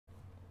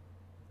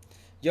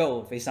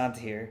Yo, Vaisanta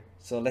here.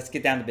 So let's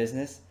get down to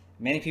business.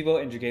 Many people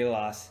in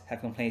Dragalia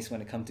have complaints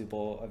when it comes to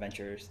bow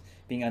adventures,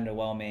 being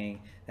underwhelming,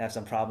 they have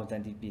some problems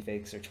that need to be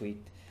fixed or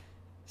tweaked.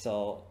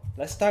 So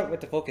let's start with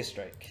the focus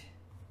strike.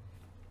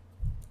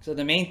 So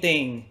the main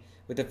thing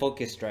with the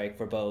focus strike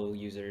for bow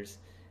users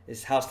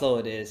is how slow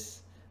it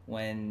is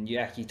when you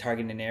actually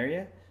target an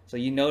area. So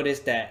you notice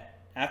that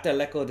after I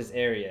let go of this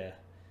area,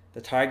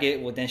 the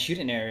target will then shoot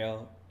an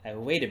arrow. I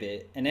will wait a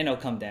bit, and then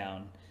it'll come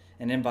down.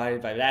 And then by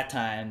that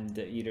time,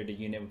 either the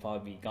unit will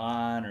probably be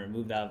gone or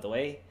moved out of the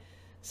way.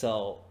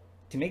 So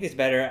to make this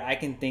better, I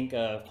can think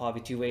of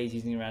probably two ways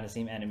using around the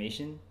same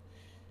animation.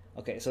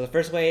 Okay, so the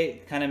first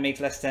way kind of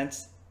makes less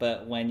sense,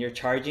 but when you're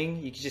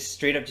charging, you can just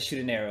straight up just shoot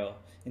an arrow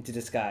into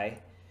the sky,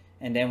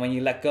 and then when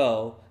you let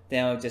go,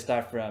 then it'll just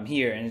start from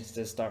here and it's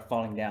just start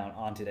falling down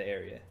onto the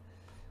area.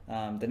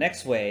 The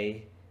next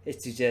way is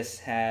to just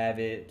have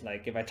it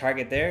like if I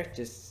target there,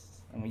 just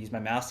I'm gonna use my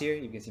mouse here.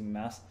 You can see my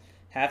mouse.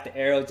 Have the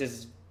arrow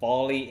just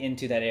volley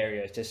into that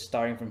area, just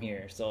starting from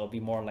here. So it'll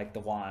be more like the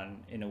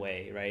wand in a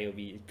way, right? It'll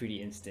be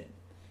pretty instant,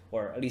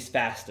 or at least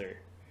faster.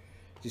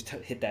 Just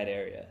hit that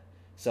area.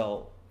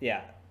 So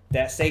yeah,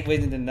 that segues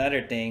into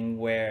another thing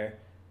where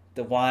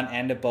the wand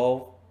and the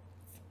bow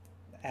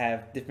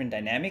have different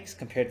dynamics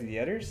compared to the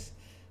others.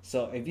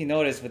 So if you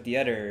notice with the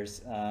others,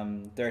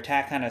 their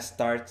attack kind of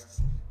starts,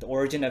 the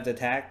origin of the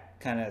attack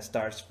kind of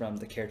starts from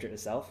the character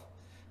itself.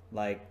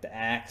 Like the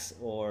axe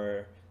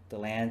or the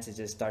lance, it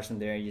just starts from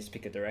there and you just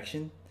pick a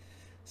direction.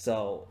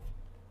 So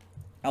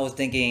I was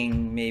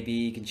thinking maybe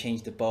you can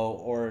change the bow,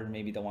 or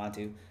maybe don't want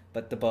to,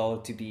 but the bow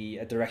to be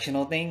a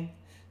directional thing.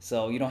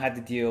 So you don't have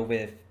to deal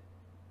with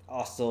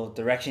also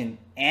direction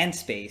and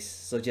space,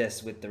 so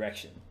just with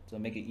direction. So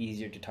make it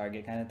easier to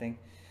target kind of thing.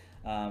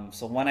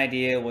 So one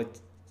idea would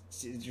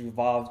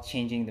involve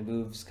changing the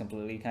moves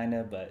completely kind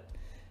of, but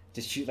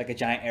just shoot like a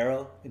giant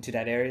arrow into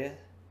that area.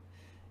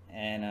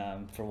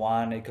 And for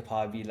one, it could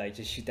probably be like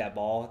just shoot that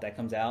ball that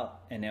comes out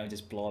and then it would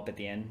just blow up at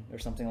the end or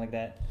something like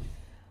that.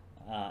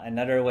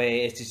 Another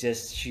way is to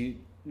just shoot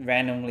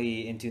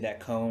randomly into that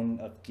cone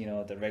of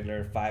the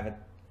regular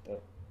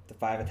the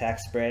five attack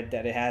spread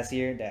that it has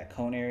here. That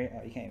cone area.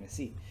 Oh, you can't even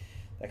see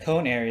that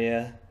cone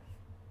area.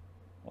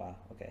 Wow.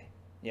 Okay.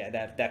 Yeah,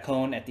 that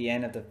cone at the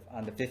end of the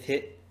on the fifth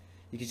hit,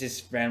 you could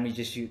just randomly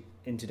just shoot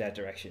into that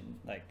direction,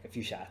 like a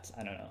few shots.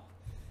 I don't know,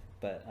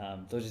 but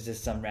those are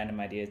just some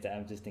random ideas that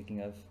I'm just thinking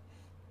of.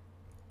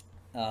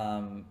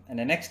 And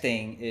the next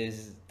thing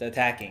is the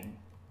attacking.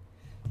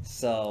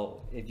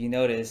 So if you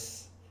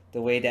notice,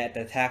 the way that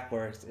the attack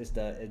works is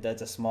it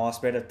does a small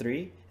spread of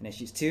 3 and then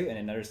shoots 2, and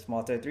another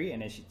small spread of 3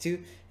 and then shoot 2,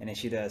 and then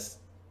she does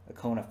a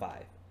cone of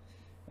 5,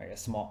 right?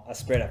 A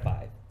spread of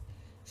 5.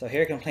 So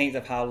here complaints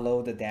of how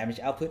low the damage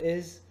output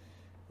is,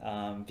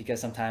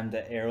 because sometimes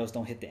the arrows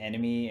don't hit the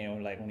enemy,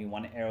 and like only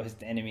one arrow hits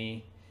the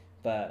enemy.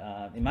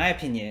 But in my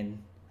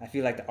opinion, I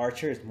feel like the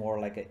archer is more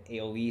like an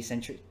AOE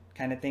centric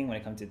kind of thing when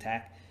it comes to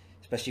attack,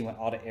 especially when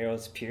all the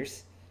arrows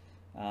pierce.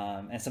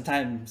 And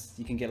sometimes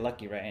you can get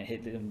lucky, right, and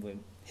hit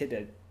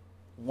the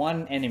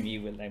one enemy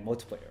with like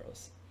multiple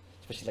arrows,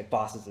 especially like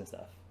bosses and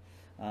stuff.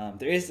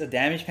 There is a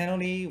damage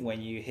penalty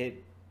when you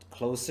hit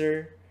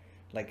closer,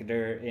 like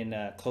they're in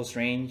a close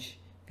range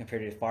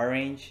compared to far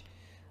range.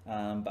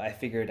 But I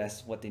figure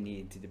that's what they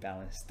need to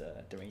balance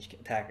the ranged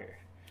attacker.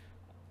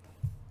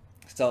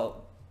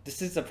 So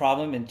this is a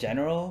problem in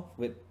general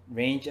with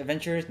range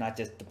adventures, not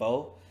just the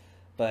bow.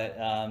 But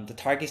the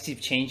targets keep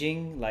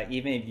changing. Like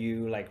even if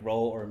you like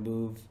roll or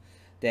move,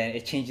 then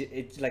it changes.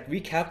 It like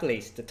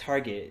recalculates the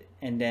target,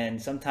 and then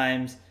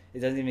sometimes it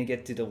doesn't even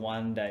get to the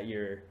one that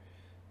you're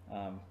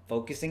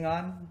focusing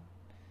on,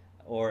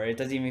 or it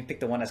doesn't even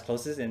pick the one that's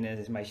closest, and then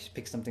it might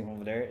pick something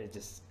over there. It's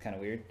just kind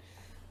of weird.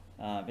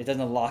 It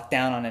doesn't lock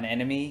down on an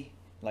enemy.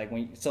 Like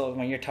when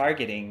you're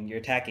targeting, you're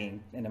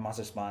attacking, and the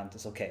monster spawns,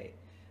 it's okay.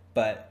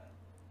 But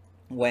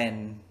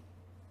when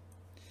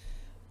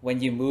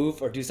you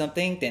move or do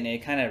something, then it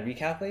kind of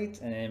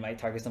recalculates and it might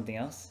target something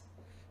else.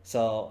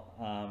 So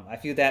I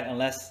feel that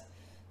unless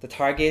the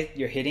target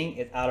you're hitting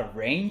is out of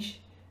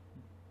range,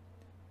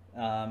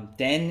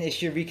 then it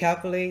should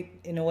recalculate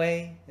in a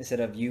way instead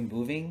of you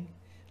moving.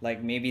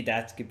 Like maybe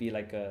that could be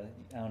like I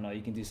don't know,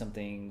 you can do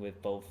something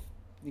with both.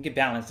 You can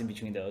balance in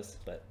between those,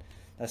 but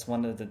that's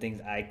one of the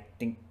things I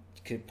think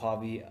could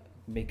probably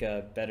make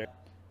a better.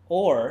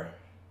 Or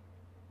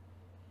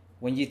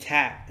when you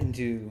tap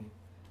to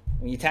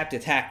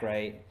attack,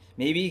 right?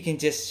 Maybe you can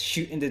just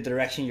shoot in the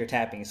direction you're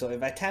tapping. So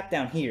if I tap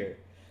down here,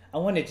 I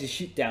wanted to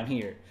shoot down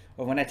here.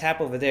 Or when I tap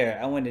over there,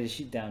 I wanted to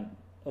shoot down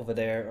over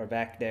there or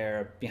back there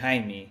or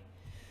behind me.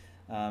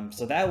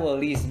 So that will at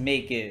least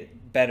make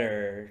it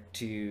better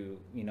to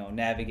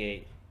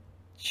navigate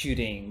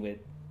shooting with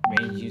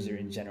range user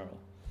in general.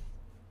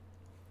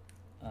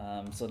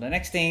 So the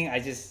next thing I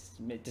just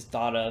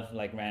thought of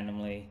like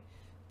randomly,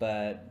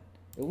 but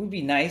it would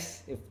be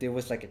nice if there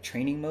was like a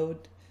training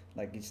mode,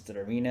 like it's the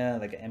arena,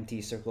 like an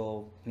empty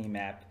circle clean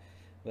map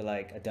with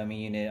like a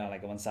dummy unit on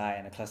like one side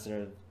and a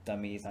cluster of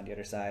dummies on the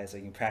other side, so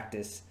you can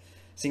practice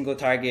single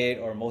target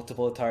or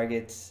multiple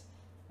targets.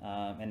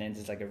 and then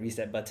there's like a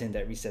reset button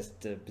that resets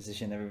the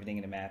position of everything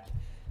in the map.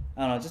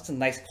 I don't know, just a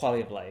nice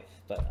quality of life.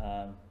 But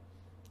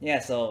yeah,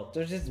 so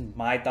those are just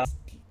my thoughts.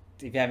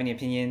 If you have any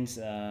opinions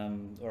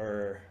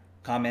or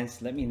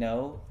comments, let me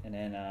know, and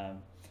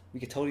then we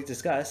could totally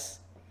discuss.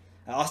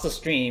 I also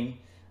stream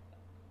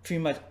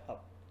pretty much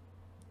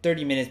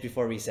 30 minutes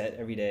before reset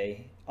every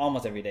day,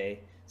 almost every day.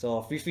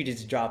 So feel free to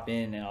just drop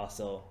in and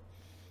also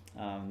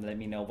let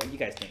me know what you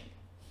guys think.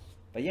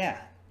 But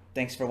yeah,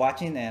 thanks for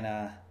watching,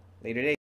 and later day.